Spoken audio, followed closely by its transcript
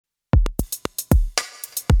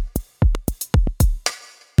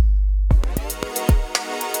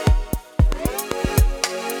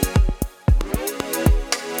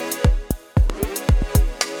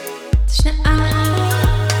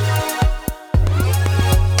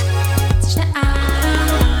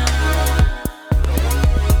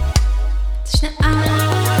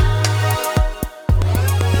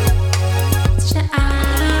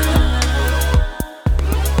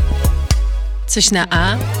Coś na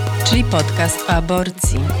A, czyli podcast o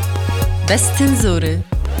aborcji. Bez cenzury,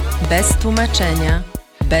 bez tłumaczenia,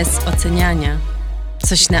 bez oceniania.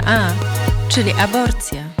 Coś na A, czyli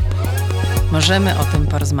aborcja. Możemy o tym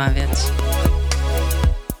porozmawiać.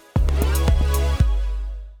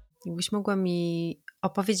 Jakbyś mogła mi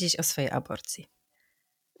opowiedzieć o swojej aborcji?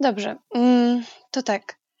 Dobrze, to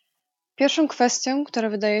tak. Pierwszą kwestią, która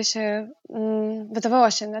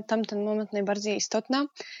wydawała się na tamten moment najbardziej istotna,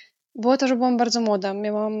 było to, że byłam bardzo młoda.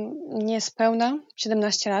 Miałam niespełna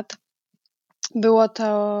 17 lat. Było to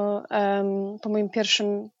po moim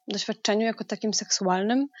pierwszym doświadczeniu jako takim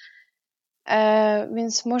seksualnym,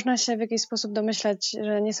 więc można się w jakiś sposób domyślać,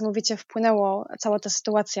 że niesamowicie wpłynęła cała ta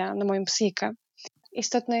sytuacja na moją psychikę.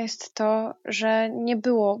 Istotne jest to, że nie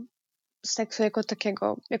było seksu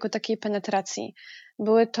jako takiej penetracji.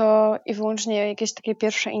 Były to i wyłącznie jakieś takie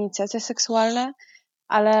pierwsze inicjacje seksualne,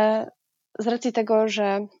 ale z racji tego,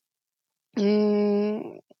 że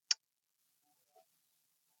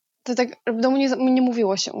to tak w domu nie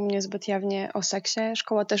mówiło się u mnie zbyt jawnie o seksie.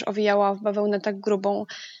 Szkoła też owijała w bawełnę tak grubą,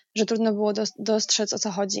 że trudno było dostrzec, o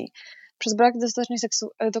co chodzi. Przez brak dostatecznej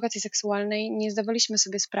edukacji seksualnej nie zdawaliśmy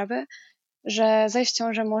sobie sprawy, że zajść w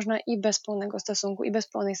ciążę można i bez pełnego stosunku, i bez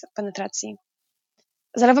pełnej penetracji.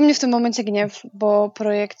 Zalewa mnie w tym momencie gniew, bo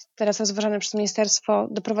projekt teraz rozważany przez ministerstwo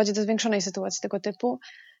doprowadzi do zwiększonej sytuacji tego typu,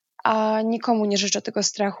 a nikomu nie życzę tego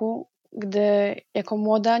strachu, gdy jako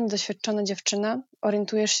młoda, niedoświadczona dziewczyna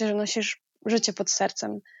orientujesz się, że nosisz życie pod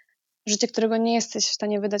sercem. Życie, którego nie jesteś w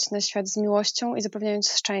stanie wydać na świat z miłością i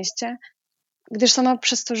zapewniając szczęście, gdyż sama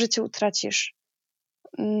przez to życie utracisz.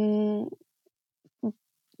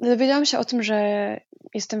 Dowiedziałam się o tym, że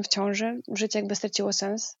jestem w ciąży, życie jakby straciło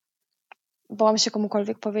sens. Bałam się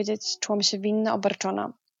komukolwiek powiedzieć, czułam się winna,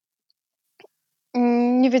 obarczona.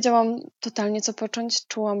 Nie wiedziałam totalnie, co począć.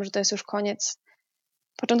 Czułam, że to jest już koniec.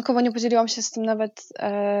 Początkowo nie podzieliłam się z tym nawet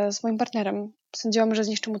z moim partnerem. Sądziłam, że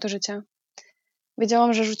zniszczy mu to życie.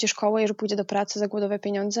 Wiedziałam, że rzuci szkołę i że pójdzie do pracy za głodowe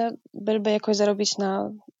pieniądze, byleby jakoś zarobić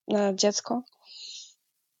na dziecko.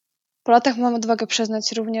 Po latach mam odwagę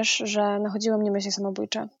przyznać również, że nachodziły mnie myśli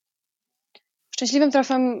samobójcze. Szczęśliwym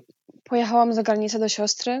trafem pojechałam za granicę do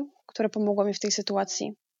siostry, która pomogła mi w tej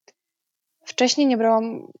sytuacji. Wcześniej nie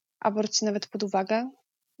brałam aborcji nawet pod uwagę,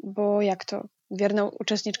 bo jak to? Wierna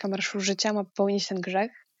uczestniczka Marszu Życia ma popełnić ten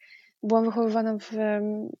grzech? Byłam wychowywana w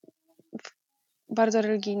bardzo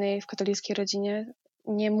religijnej, w katolickiej rodzinie.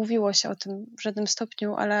 Nie mówiło się o tym w żadnym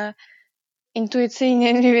stopniu, ale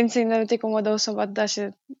intuicyjnie mniej więcej nawet jako młoda osoba da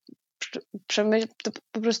się to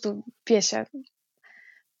po prostu wie się,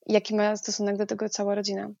 jaki ma stosunek do tego cała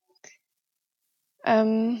rodzina.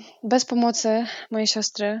 Bez pomocy mojej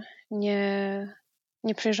siostry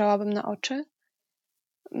nie przejrzałabym na oczy.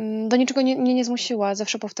 Do niczego nie zmusiła.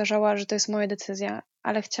 Zawsze powtarzała, że to jest moja decyzja,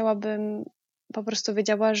 ale chciałabym po prostu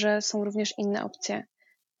wiedziała, że są również inne opcje.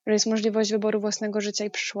 Że jest możliwość wyboru własnego życia i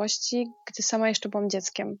przyszłości, gdy sama jeszcze byłam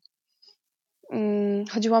dzieckiem.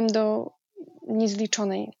 Chodziłam do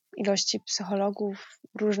niezliczonej ilości psychologów,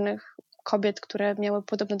 różnych kobiet, które miały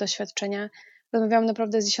podobne doświadczenia. Rozmawiałam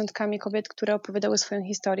naprawdę z dziesiątkami kobiet, które opowiadały swoją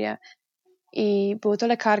historię. I były to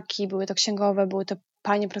lekarki, były to księgowe, były to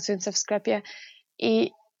panie pracujące w sklepie.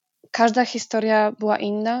 I każda historia była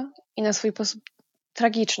inna i na swój sposób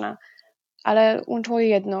tragiczna, ale łączyło je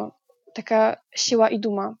jedno, taka siła i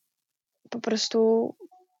duma. Po prostu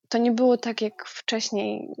to nie było tak, jak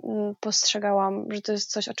wcześniej postrzegałam, że to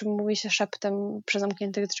jest coś, o czym mówi się szeptem przy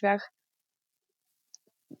zamkniętych drzwiach.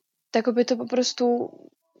 Te kobiety po prostu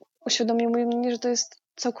uświadomiły mnie, że to jest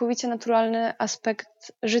całkowicie naturalny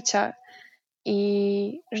aspekt życia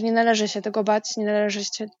i że nie należy się tego bać, nie należy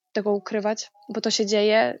się tego ukrywać, bo to się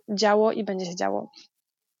dzieje, działo i będzie się działo.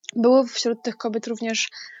 Były wśród tych kobiet również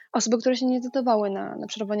osoby, które się nie zdecydowały na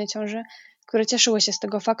przerwanie ciąży, które cieszyły się z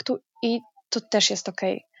tego faktu i to też jest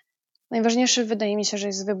okej. Najważniejszy wydaje mi się, że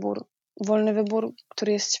jest wybór. Wolny wybór,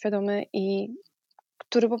 który jest świadomy i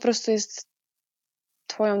który po prostu jest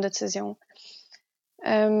twoją decyzją.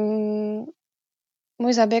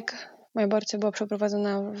 Mój zabieg, moja aborcja była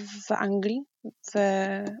przeprowadzona w Anglii, w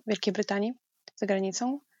Wielkiej Brytanii, za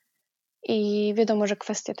granicą. I wiadomo, że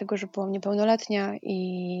kwestia tego, że byłam niepełnoletnia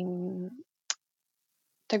i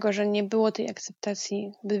tego, że nie było tej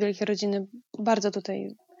akceptacji zbyt wielkiej rodziny, bardzo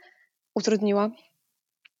tutaj utrudniła.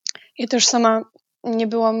 I też sama nie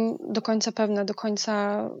byłam do końca pewna, do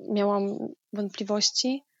końca miałam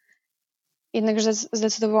wątpliwości. Jednakże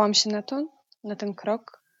zdecydowałam się na ten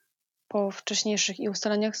krok po wcześniejszych i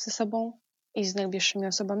ustaleniach ze sobą i z najbliższymi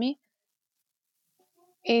osobami.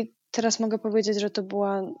 I teraz mogę powiedzieć, że to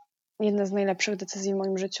była jedna z najlepszych decyzji w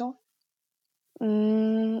moim życiu.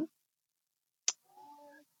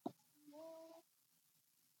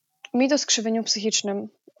 Mit o skrzywieniu psychicznym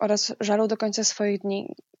oraz żalu do końca swoich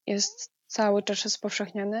dni jest cały czas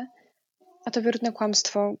spowszechniany, a to wierutne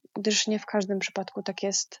kłamstwo, gdyż nie w każdym przypadku tak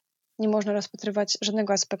jest. Nie można rozpatrywać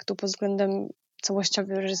żadnego aspektu pod względem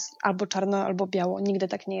całościowym, że jest albo czarno, albo biało. Nigdy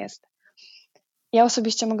tak nie jest. Ja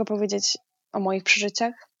osobiście mogę powiedzieć o moich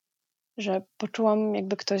przeżyciach, że poczułam,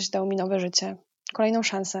 jakby ktoś dał mi nowe życie, kolejną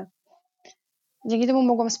szansę. Dzięki temu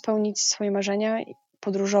mogłam spełnić swoje marzenia,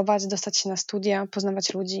 podróżować, dostać się na studia,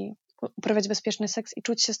 poznawać ludzi, uprawiać bezpieczny seks i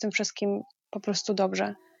czuć się z tym wszystkim po prostu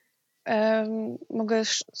dobrze. Mogę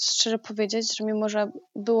szczerze powiedzieć, że mimo, że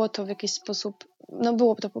było to w jakiś sposób,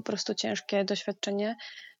 było to po prostu ciężkie doświadczenie,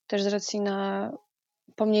 też z racji na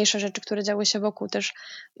pomniejsze rzeczy, które działy się wokół, też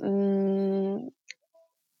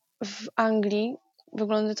w Anglii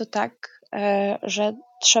wygląda to tak, że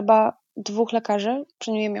trzeba 2 lekarzy,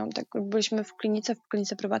 przynajmniej ja miałam tak, byliśmy w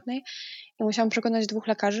klinice prywatnej i musiałam przekonać 2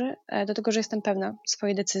 lekarzy do tego, że jestem pewna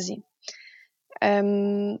swojej decyzji.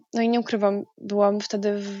 No i nie ukrywam, byłam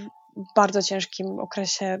wtedy w bardzo ciężkim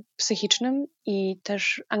okresie psychicznym i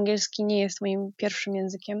też angielski nie jest moim pierwszym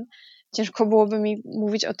językiem. Ciężko byłoby mi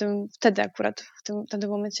mówić o tym wtedy akurat, w tym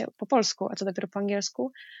momencie po polsku, a co dopiero po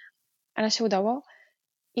angielsku, ale się udało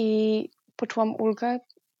i poczułam ulgę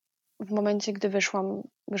w momencie, gdy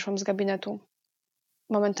wyszłam z gabinetu.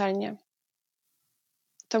 Momentalnie.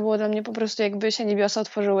 To było dla mnie po prostu jakby się niebiosa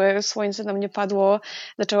otworzyły, słońce na mnie padło,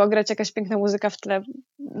 zaczęła grać jakaś piękna muzyka w tle.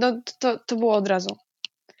 No to było od razu.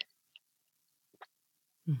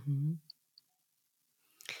 Mhm.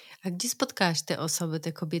 A gdzie spotkałaś te osoby,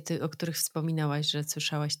 te kobiety, o których wspominałaś, że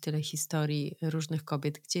słyszałaś tyle historii różnych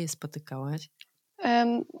kobiet? Gdzie je spotykałaś?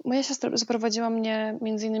 Moja siostra zaprowadziła mnie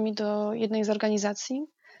między innymi do jednej z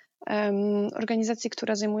organizacji,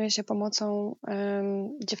 która zajmuje się pomocą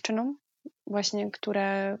dziewczynom, właśnie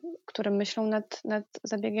które myślą nad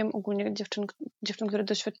zabiegiem, ogólnie dziewczyn, które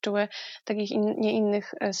doświadczyły takich nie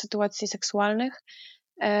innych sytuacji seksualnych.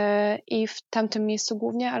 I w tamtym miejscu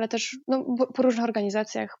głównie, ale też po różnych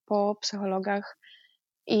organizacjach, po psychologach.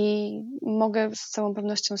 I mogę z całą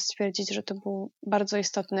pewnością stwierdzić, że to był bardzo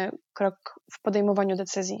istotny krok w podejmowaniu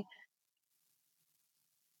decyzji.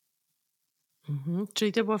 Mhm.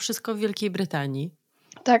 Czyli to było wszystko w Wielkiej Brytanii?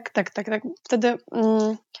 Tak. Wtedy,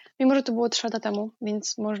 mimo że to było 3 lata temu,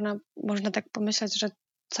 więc można tak pomyśleć, że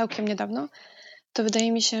całkiem niedawno, to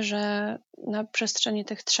wydaje mi się, że na przestrzeni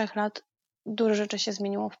tych 3 lat dużo rzeczy się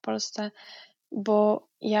zmieniło w Polsce, bo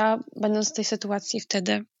ja, będąc w tej sytuacji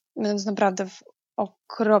wtedy, będąc naprawdę w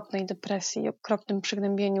okropnej depresji, okropnym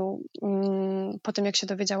przygnębieniu, po tym jak się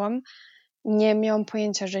dowiedziałam, nie miałam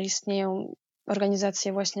pojęcia, że istnieją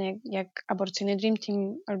organizacje właśnie jak Aborcyjny Dream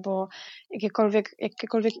Team albo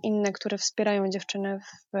jakiekolwiek inne, które wspierają dziewczyny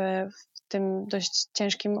w tym dość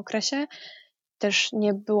ciężkim okresie. Też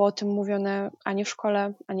nie było o tym mówione ani w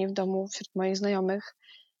szkole, ani w domu wśród moich znajomych.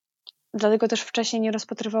 Dlatego też wcześniej nie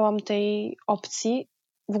rozpatrywałam tej opcji.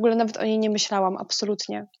 W ogóle nawet o niej nie myślałam,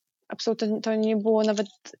 absolutnie. Absolutnie to nie było nawet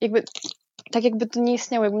jakby to nie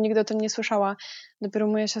istniało, jakbym nigdy o tym nie słyszała. Dopiero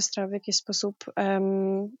moja siostra w jakiś sposób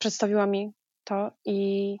przedstawiła mi to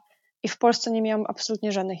i w Polsce nie miałam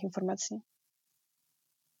absolutnie żadnych informacji.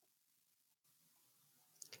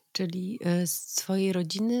 Czyli z swojej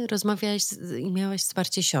rodziny rozmawiałaś i miałaś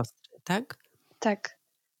wsparcie siostry, tak? Tak.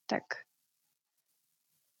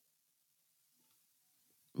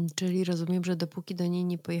 Czyli rozumiem, że dopóki do niej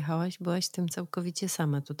nie pojechałaś, byłaś z tym całkowicie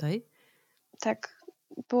sama tutaj? Tak.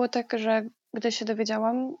 Było tak, że gdy się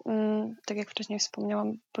dowiedziałam, tak jak wcześniej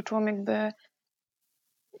wspomniałam, poczułam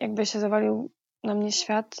jakby się zawalił na mnie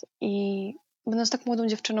świat i będąc tak młodą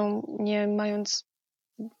dziewczyną, nie mając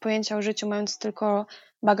pojęcia o życiu, mając tylko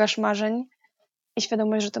bagaż marzeń i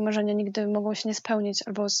świadomość, że te marzenia nigdy mogą się nie spełnić,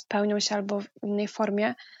 albo spełnią się, albo w innej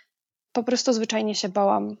formie, po prostu zwyczajnie się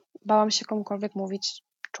bałam. Bałam się komukolwiek mówić.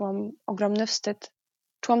 Czułam ogromny wstyd.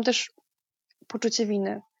 Czułam też poczucie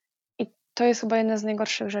winy. I to jest chyba jedna z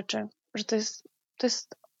najgorszych rzeczy, że to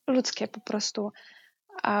jest ludzkie po prostu.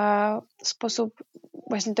 A sposób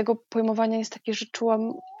właśnie tego pojmowania jest taki, że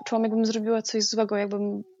czułam jakbym zrobiła coś złego,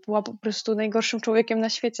 jakbym była po prostu najgorszym człowiekiem na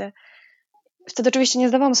świecie. Wtedy oczywiście nie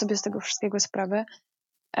zdawałam sobie z tego wszystkiego sprawy.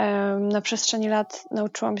 Na przestrzeni lat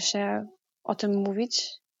nauczyłam się o tym mówić.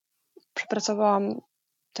 Przepracowałam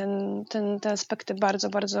te aspekty bardzo,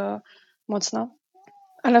 bardzo mocno,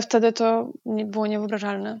 ale wtedy to było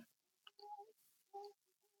niewyobrażalne,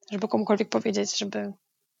 żeby komukolwiek powiedzieć, żeby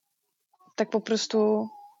tak po prostu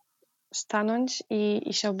stanąć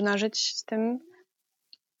i się obnażyć z tym.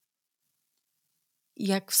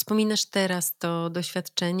 Jak wspominasz teraz to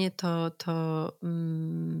doświadczenie, to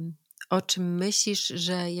o czym myślisz,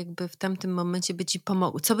 że jakby w tamtym momencie by ci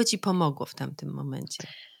pomogło? Co by ci pomogło w tamtym momencie?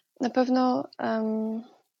 Na pewno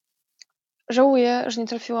żałuję, że nie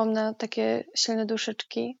trafiłam na takie silne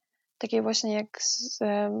duszyczki, takie właśnie jak z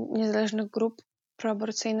niezależnych grup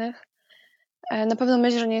proaborcyjnych. Na pewno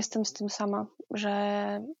myślę, że nie jestem z tym sama,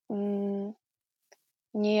 że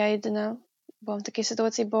nie ja jedyna byłam w takiej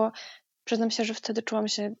sytuacji, bo przyznam się, że wtedy czułam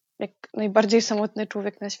się jak najbardziej samotny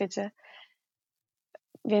człowiek na świecie.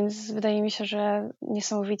 Więc wydaje mi się, że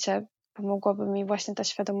niesamowicie pomogłaby mi właśnie ta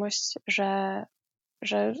świadomość, że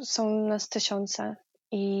są nas tysiące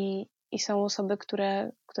i są osoby,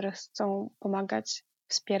 które chcą pomagać,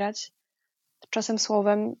 wspierać. Czasem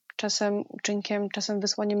słowem, czasem uczynkiem, czasem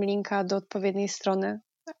wysłaniem linka do odpowiedniej strony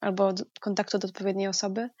albo kontaktu do odpowiedniej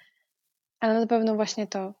osoby. Ale na pewno właśnie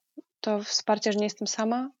to wsparcie, że nie jestem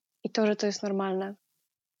sama i to, że to jest normalne.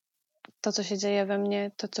 To, co się dzieje we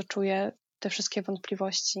mnie, to, co czuję, te wszystkie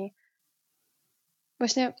wątpliwości.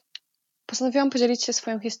 Właśnie postanowiłam podzielić się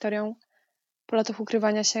swoją historią po latach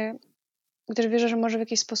ukrywania się, gdyż wierzę, że może w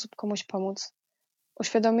jakiś sposób komuś pomóc.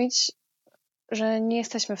 Uświadomić, że nie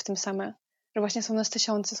jesteśmy w tym same, że właśnie są nas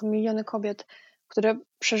tysiące, są miliony kobiet, które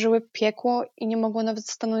przeżyły piekło i nie mogły nawet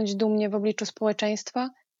stanąć dumnie w obliczu społeczeństwa,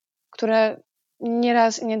 które nie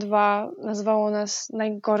raz i nie dwa nazwało nas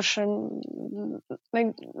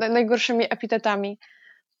najgorszymi epitetami.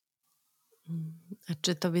 A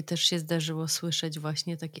czy tobie też się zdarzyło słyszeć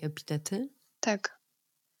właśnie takie epitety? Tak.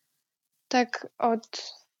 Tak,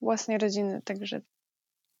 od własnej rodziny, także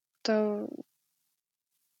to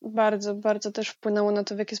bardzo, bardzo też wpłynęło na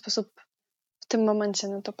to, w jaki sposób w tym momencie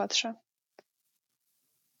na to patrzę.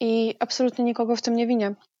 I absolutnie nikogo w tym nie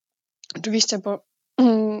winię. Oczywiście, bo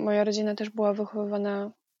moja rodzina też była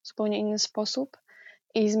wychowywana w zupełnie inny sposób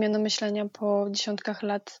i zmiana myślenia po dziesiątkach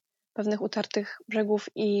lat pewnych utartych brzegów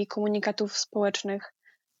i komunikatów społecznych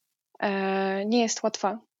nie jest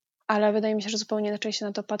łatwa, ale wydaje mi się, że zupełnie inaczej się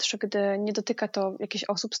na to patrzy, gdy nie dotyka to jakichś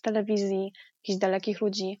osób z telewizji, jakichś dalekich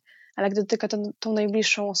ludzi, ale gdy dotyka to tą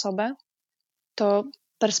najbliższą osobę, to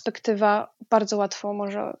perspektywa bardzo łatwo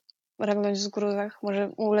może regnąć w gruzach,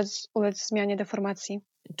 może ulec zmianie, deformacji.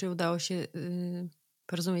 Czy udało się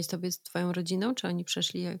porozumieć tobie z twoją rodziną? Czy oni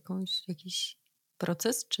przeszli jakiś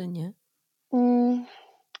proces, czy nie?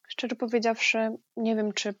 Szczerze powiedziawszy, nie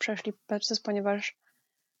wiem, czy przeszli proces, ponieważ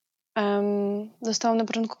dostałam na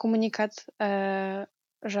początku komunikat,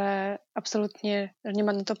 że absolutnie że nie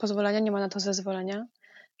ma na to pozwolenia, nie ma na to zezwolenia,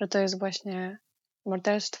 że to jest właśnie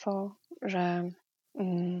morderstwo, że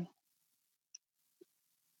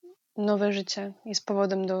nowe życie jest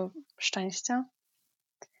powodem do szczęścia.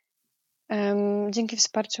 Dzięki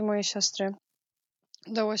wsparciu mojej siostry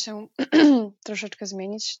udało się troszeczkę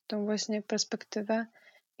zmienić tą właśnie perspektywę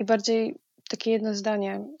i bardziej takie jedno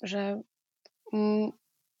zdanie, że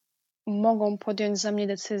mogą podjąć za mnie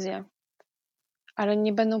decyzję, ale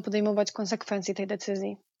nie będą podejmować konsekwencji tej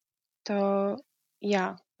decyzji. To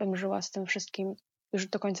ja bym żyła z tym wszystkim już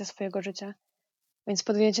do końca swojego życia. Więc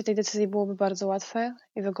podjęcie tej decyzji byłoby bardzo łatwe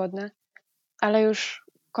i wygodne, ale już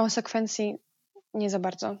konsekwencji nie za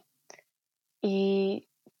bardzo. I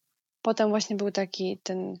potem właśnie był taki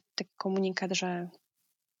komunikat, że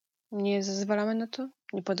nie zezwalamy na to,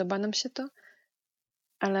 nie podoba nam się to,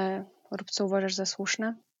 ale rób co uważasz za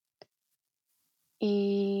słuszne.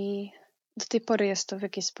 I do tej pory jest to w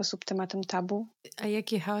jakiś sposób tematem tabu. A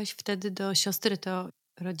jak jechałaś wtedy do siostry, to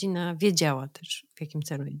rodzina wiedziała też, w jakim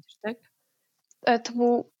celu jedziesz, tak? To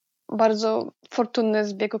był bardzo fortunny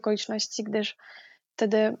zbieg okoliczności, gdyż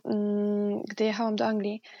wtedy, gdy jechałam do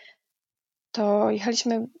Anglii, to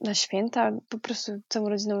jechaliśmy na święta, po prostu całą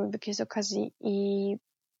rodziną w jakiejś okazji i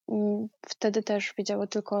wtedy też wiedziały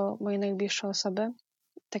tylko moje najbliższe osoby.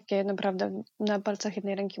 Takie naprawdę na palcach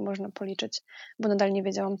jednej ręki można policzyć, bo nadal nie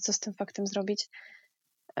wiedziałam, co z tym faktem zrobić.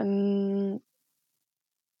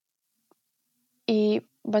 I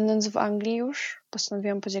będąc w Anglii już,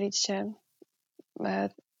 postanowiłam podzielić się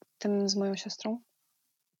tym z moją siostrą.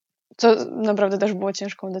 Co naprawdę też było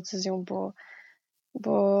ciężką decyzją,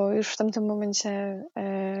 bo już w tamtym momencie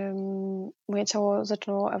moje ciało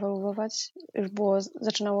zaczęło ewoluować, już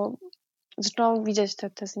zaczynałam widzieć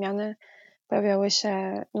te zmiany, pojawiały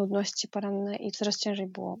się nudności poranne i coraz ciężej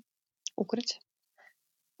było ukryć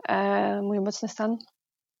mój obecny stan.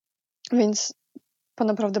 Więc po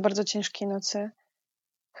naprawdę bardzo ciężkiej nocy,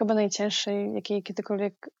 chyba najcięższej, jakiej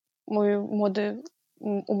kiedykolwiek mój młody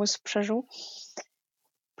umysł przeżył,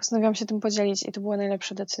 postanowiłam się tym podzielić i to była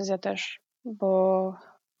najlepsza decyzja też, bo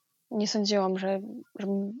nie sądziłam, że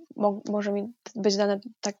może mi być dana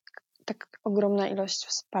tak ogromna ilość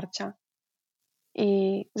wsparcia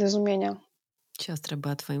i zrozumienia. Siostra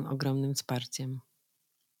była twoim ogromnym wsparciem.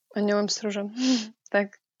 Aniołem stróżem,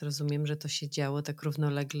 tak. Rozumiem, że to się działo tak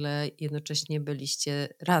równolegle, jednocześnie byliście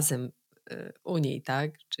razem u niej,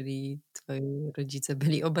 tak? Czyli twoi rodzice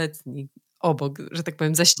byli obecni obok, że tak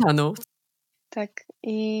powiem, za ścianą. Tak.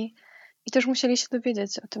 I też musieli się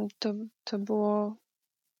dowiedzieć o tym. To było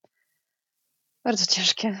bardzo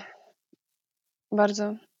ciężkie.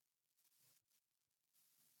 Bardzo.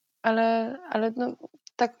 Ale no,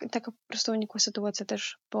 taka po prostu unikła sytuacja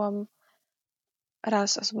też. Byłam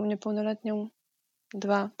raz osobą niepełnoletnią,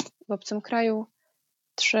 2 w obcym kraju,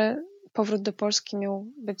 3 powrót do Polski miał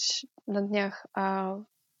być na dniach, a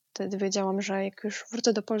wtedy wiedziałam, że jak już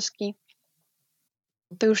wrócę do Polski,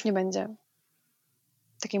 to już nie będzie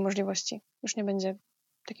takiej możliwości. Już nie będzie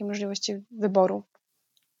takiej możliwości wyboru.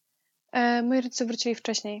 Moi rodzice wrócili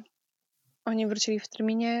wcześniej. Oni wrócili w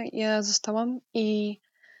terminie, ja zostałam i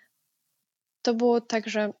to było tak,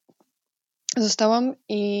 że zostałam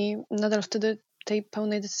i nadal wtedy tej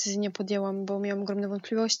pełnej decyzji nie podjęłam, bo miałam ogromne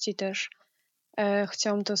wątpliwości też.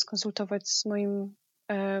 Chciałam to skonsultować z moim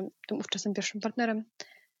tym ówczesnym pierwszym partnerem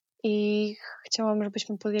i chciałam,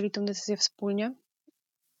 żebyśmy podjęli tę decyzję wspólnie,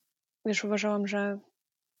 gdyż uważałam, że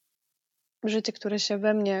życie, które się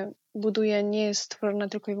we mnie buduje, nie jest stworzone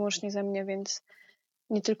tylko i wyłącznie ze mnie, więc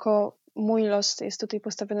nie tylko mój los jest tutaj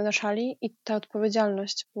postawiony na szali i ta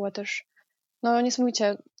odpowiedzialność była też, no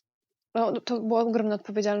niesamowicie, no, to była ogromna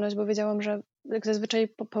odpowiedzialność, bo wiedziałam, że jak zazwyczaj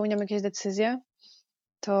popełniam jakieś decyzje,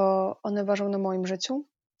 to one ważą na moim życiu,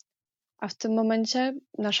 a w tym momencie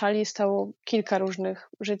na szali stało kilka różnych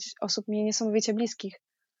żyć osób mi niesamowicie bliskich.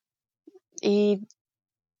 I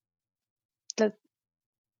dla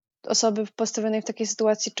osoby postawionej w takiej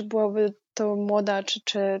sytuacji, czy byłaby to młoda,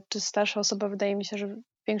 czy starsza osoba, wydaje mi się, że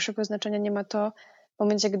większego znaczenia nie ma to w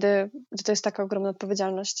momencie, gdy to jest taka ogromna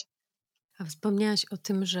odpowiedzialność. A wspomniałaś o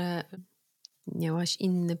tym, że miałaś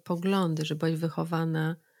inne poglądy, że byłaś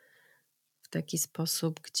wychowana w taki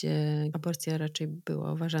sposób, gdzie aborcja raczej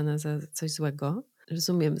była uważana za coś złego.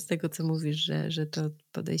 Rozumiem z tego, co mówisz, że to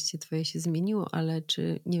podejście twoje się zmieniło, ale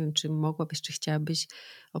nie wiem, czy mogłabyś, czy chciałabyś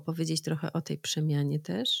opowiedzieć trochę o tej przemianie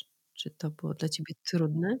też? Czy to było dla ciebie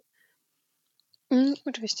trudne?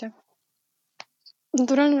 Oczywiście.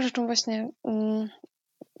 Naturalną rzeczą właśnie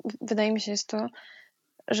wydaje mi się jest to,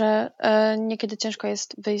 że niekiedy ciężko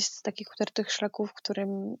jest wyjść z takich utartych szlaków,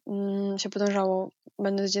 którym się podążało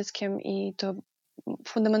będąc dzieckiem i to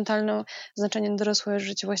fundamentalne znaczenie na dorosłe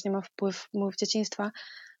życie właśnie ma wpływ w dzieciństwa.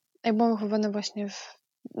 Ja byłam wychowana właśnie w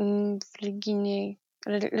religijnym,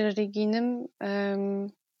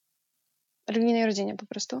 religijnej rodzinie po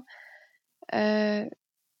prostu.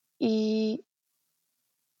 I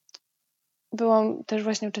byłam też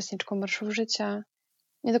właśnie uczestniczką marszów życia.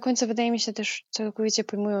 Nie do końca wydaje mi się też całkowicie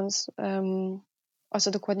pojmując, o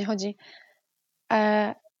co dokładnie chodzi,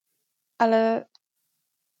 ale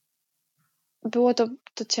było to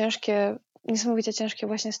ciężkie, niesamowicie ciężkie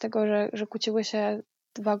właśnie z tego, że kłóciły się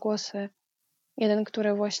 2 głosy. Jeden,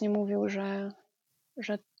 który właśnie mówił, że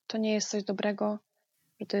to nie jest coś dobrego,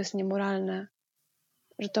 że to jest niemoralne,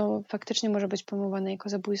 że to faktycznie może być pojmowane jako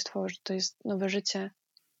zabójstwo, że to jest nowe życie,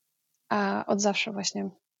 a od zawsze właśnie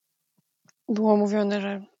było mówione,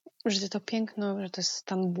 że życie to piękno, że to jest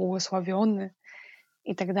stan błogosławiony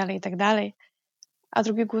i tak dalej, i tak dalej. A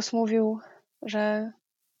drugi głos mówił, że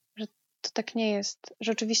to tak nie jest,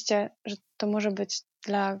 że oczywiście, że to może być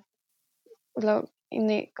dla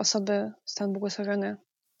innej osoby stan błogosławiony,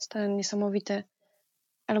 stan niesamowity,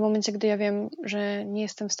 ale w momencie, gdy ja wiem, że nie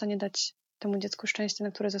jestem w stanie dać temu dziecku szczęścia,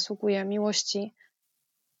 na które zasługuje, miłości,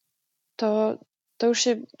 to już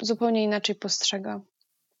się zupełnie inaczej postrzega.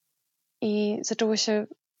 I zaczęło się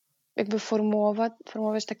jakby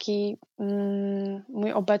formułować taki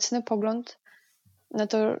mój obecny pogląd na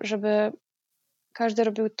to, żeby każdy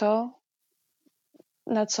robił to,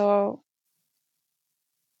 na co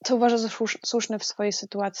uważa za słuszne w swojej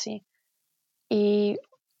sytuacji. I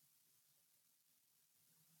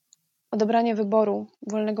odebranie wyboru,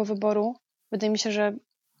 wolnego wyboru, wydaje mi się, że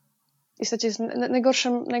w istocie jest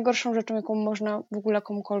najgorszą rzeczą, jaką można w ogóle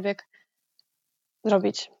komukolwiek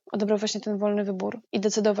zrobić. Odebrać właśnie ten wolny wybór i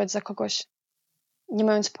decydować za kogoś, nie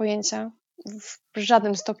mając pojęcia w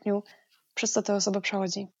żadnym stopniu, przez co ta osoba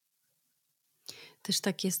przechodzi. Też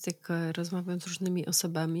tak jest, jak rozmawiam z różnymi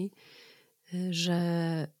osobami, że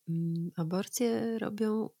aborcje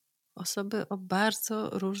robią osoby o bardzo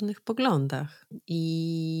różnych poglądach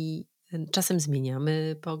i czasem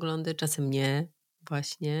zmieniamy poglądy, czasem nie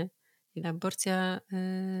właśnie. I aborcja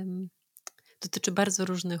dotyczy bardzo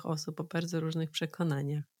różnych osób o bardzo różnych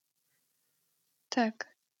przekonaniach.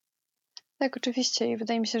 Tak. Tak, oczywiście. I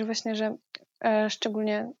wydaje mi się, że właśnie, że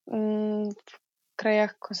szczególnie w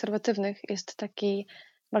krajach konserwatywnych jest taki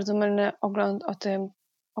bardzo mylny ogląd o tym,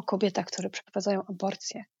 o kobietach, które przeprowadzają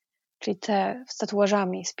aborcję, czyli te z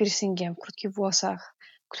tatuażami, z piercingiem, w krótkich włosach,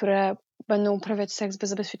 które będą uprawiać seks bez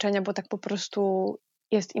zabezpieczenia, bo tak po prostu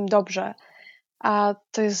jest im dobrze. A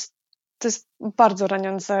to jest bardzo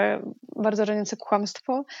raniące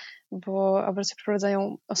kłamstwo, bo aborcje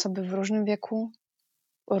przeprowadzają osoby w różnym wieku,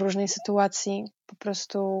 o różnej sytuacji, po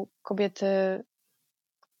prostu kobiety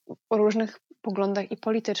o różnych poglądach i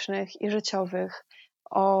politycznych, i życiowych,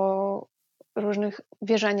 o różnych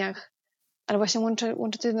wierzeniach, ale właśnie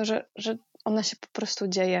łączy to jedno, że ona się po prostu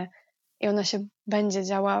dzieje i ona się będzie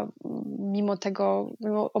działa mimo tego,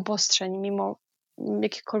 mimo obostrzeń, mimo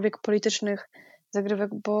jakichkolwiek politycznych zagrywek,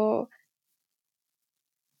 bo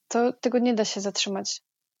tego nie da się zatrzymać.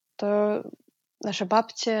 To nasze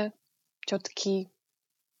babcie, ciotki,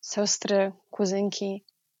 siostry, kuzynki.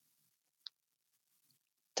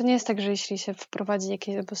 To nie jest tak, że jeśli się wprowadzi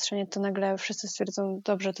jakieś obostrzenie, to nagle wszyscy stwierdzą,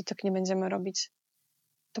 dobrze, to tak nie będziemy robić.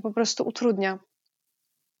 To po prostu utrudnia.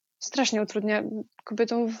 Strasznie utrudnia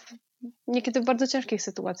kobietom niekiedy w bardzo ciężkich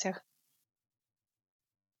sytuacjach.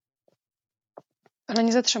 Ale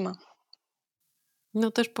nie zatrzyma.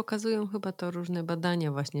 No też pokazują chyba to różne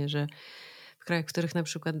badania właśnie, że w krajach, w których na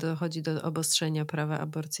przykład dochodzi do obostrzenia prawa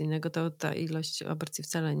aborcyjnego, to ta ilość aborcji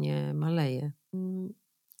wcale nie maleje.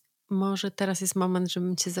 Może teraz jest moment,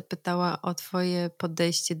 żebym cię zapytała o twoje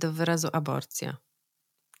podejście do wyrazu aborcja.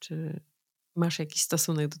 Czy masz jakiś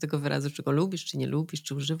stosunek do tego wyrazu? Czy go lubisz, czy nie lubisz,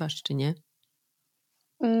 czy używasz, czy nie?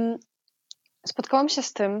 Spotkałam się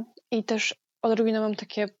z tym i też odrobinę mam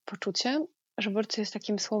takie poczucie, że aborcja jest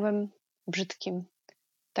takim słowem brzydkim.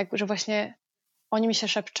 Tak, że właśnie o nim się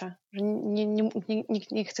szepcze, że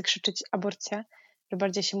nikt nie chce krzyczeć aborcja, że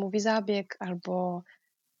bardziej się mówi zabieg albo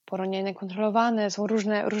poronienie nekontrolowane. Są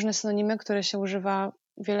różne synonimy, które się używa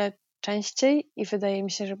wiele częściej i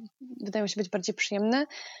wydają się być bardziej przyjemne,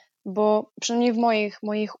 bo przynajmniej w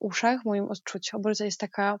moich uszach, w moim odczuciu aborcja jest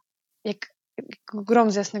taka jak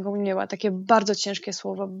grom z jasnego nieba, takie bardzo ciężkie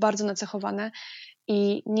słowo, bardzo nacechowane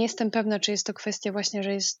i nie jestem pewna, czy jest to kwestia właśnie,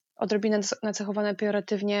 że jest odrobinę nacechowane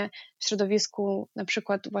pejoratywnie w środowisku na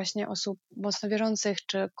przykład właśnie osób mocno wierzących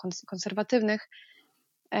czy konserwatywnych.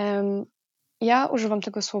 Ja używam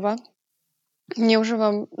tego słowa, nie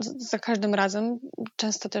używam za każdym razem,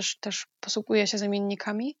 często też posługuję się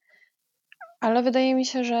zamiennikami, ale wydaje mi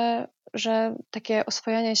się, że takie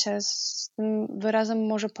oswojenie się z tym wyrazem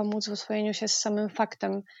może pomóc w oswojeniu się z samym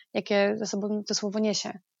faktem, jakie ze sobą to słowo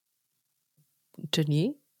niesie.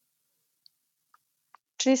 Czyli?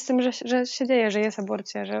 Czyli z tym, że się dzieje, że jest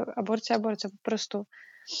aborcja, że aborcja po prostu.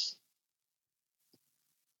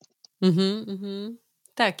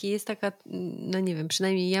 Tak, i jest taka, no nie wiem,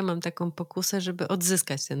 przynajmniej ja mam taką pokusę, żeby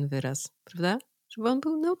odzyskać ten wyraz, prawda? Żeby on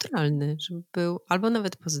był neutralny, żeby był albo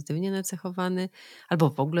nawet pozytywnie nacechowany, albo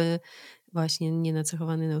w ogóle właśnie nie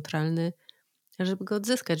nacechowany, neutralny, żeby go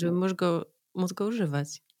odzyskać, żeby móc go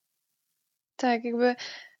używać. Tak, jakby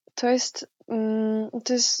to jest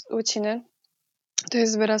łaciny. To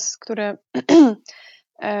jest wyraz, który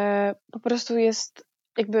po prostu jest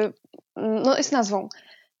jakby, no jest nazwą.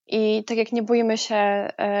 I tak jak nie boimy się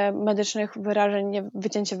medycznych wyrażeń,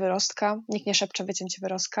 wycięcie wyrostka, nikt nie szepcze wycięcie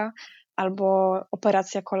wyrostka, albo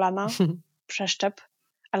operacja kolana, przeszczep,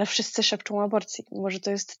 ale wszyscy szepczą o aborcji. Może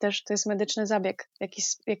to jest medyczny zabieg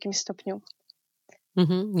w jakimś stopniu.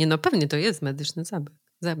 Nie, no pewnie to jest medyczny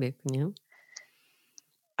zabieg, nie?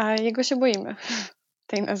 A jego się boimy,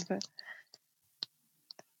 tej nazwy.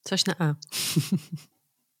 Coś na A.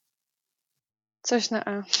 Coś na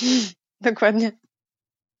A. Dokładnie.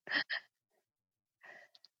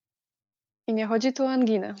 I nie chodzi tu o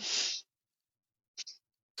anginę.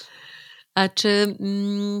 A czy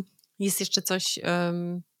jest jeszcze coś,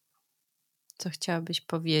 co chciałabyś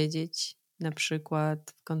powiedzieć, na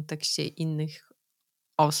przykład w kontekście innych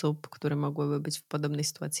osób, które mogłyby być w podobnej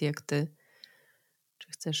sytuacji jak ty?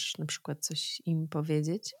 Czy chcesz na przykład coś im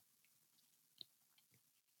powiedzieć?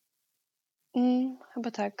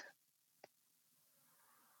 Chyba tak.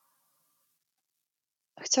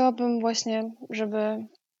 Chciałabym właśnie, żeby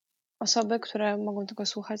osoby, które mogą tego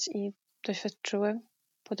słuchać i doświadczyły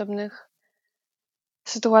podobnych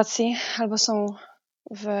sytuacji albo są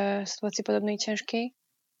w sytuacji podobnej ciężkiej,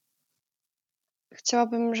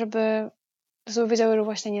 chciałabym, żeby osoby wiedziały, że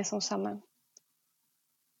właśnie nie są same.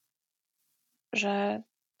 Że,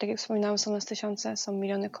 tak jak wspominałam, są nas tysiące, są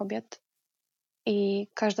miliony kobiet i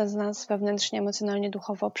każda z nas wewnętrznie, emocjonalnie,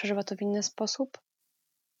 duchowo przeżywa to w inny sposób,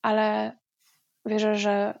 ale wierzę,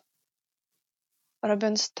 że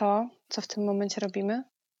robiąc to, co w tym momencie robimy,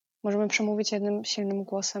 możemy przemówić jednym silnym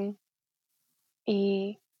głosem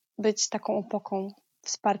i być taką opoką,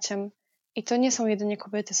 wsparciem I to nie są jedynie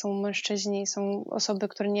kobiety, są mężczyźni, są osoby,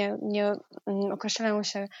 które nie określają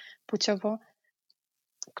się płciowo,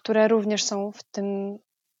 które również są w tym,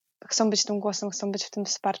 chcą być tym głosem, chcą być w tym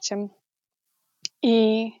wsparciem.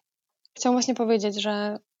 I chciałam właśnie powiedzieć,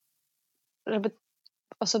 że żeby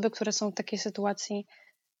osoby, które są w takiej sytuacji,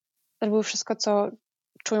 robiły wszystko, co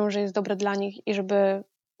czują, że jest dobre dla nich i żeby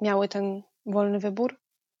miały ten wolny wybór,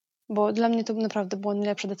 bo dla mnie to naprawdę była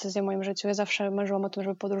najlepsza decyzja w moim życiu. Ja zawsze marzyłam o tym,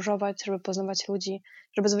 żeby podróżować, żeby poznawać ludzi,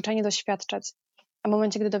 żeby zwyczajnie doświadczać. A w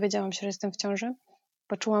momencie, gdy dowiedziałam się, że jestem w ciąży,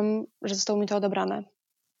 poczułam, że zostało mi to odebrane.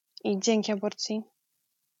 I dzięki aborcji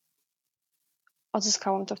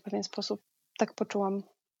odzyskałam to w pewien sposób. Tak poczułam.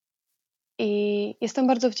 I jestem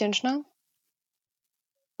bardzo wdzięczna,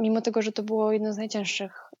 mimo tego, że to było jedno z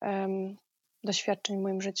najcięższych doświadczeń w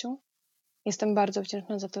moim życiu. Jestem bardzo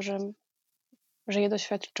wdzięczna za to, że je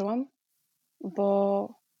doświadczyłam, bo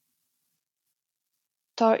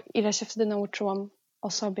to, ile się wtedy nauczyłam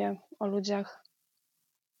o sobie, o ludziach,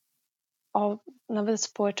 o nawet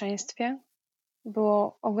społeczeństwie,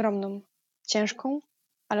 było ogromną, ciężką,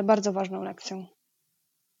 ale bardzo ważną lekcją.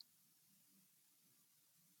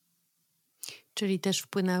 Czyli też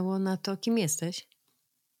wpłynęło na to, kim jesteś?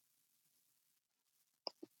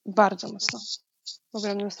 Bardzo mocno. W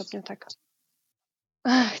ogromnym stopniu tak.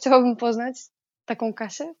 Chciałabym poznać taką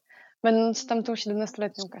Kasię, będąc tamtą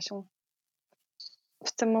 17-letnią Kasią.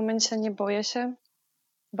 W tym momencie nie boję się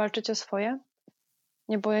walczyć o swoje.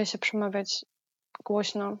 Nie boję się przemawiać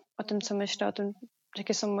głośno o tym, co myślę, o tym,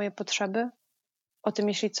 jakie są moje potrzeby, o tym,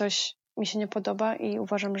 jeśli coś mi się nie podoba i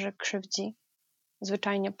uważam, że krzywdzi,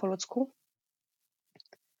 zwyczajnie po ludzku.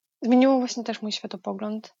 Zmieniło właśnie też mój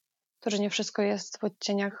światopogląd, to, że nie wszystko jest w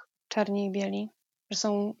odcieniach czarni i bieli, że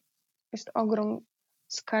jest ogrom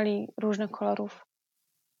skali różnych kolorów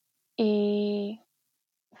i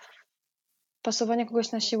pasowanie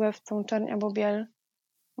kogoś na siłę w tą czerń albo biel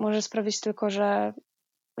może sprawić tylko, że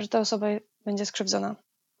ta osoba będzie skrzywdzona.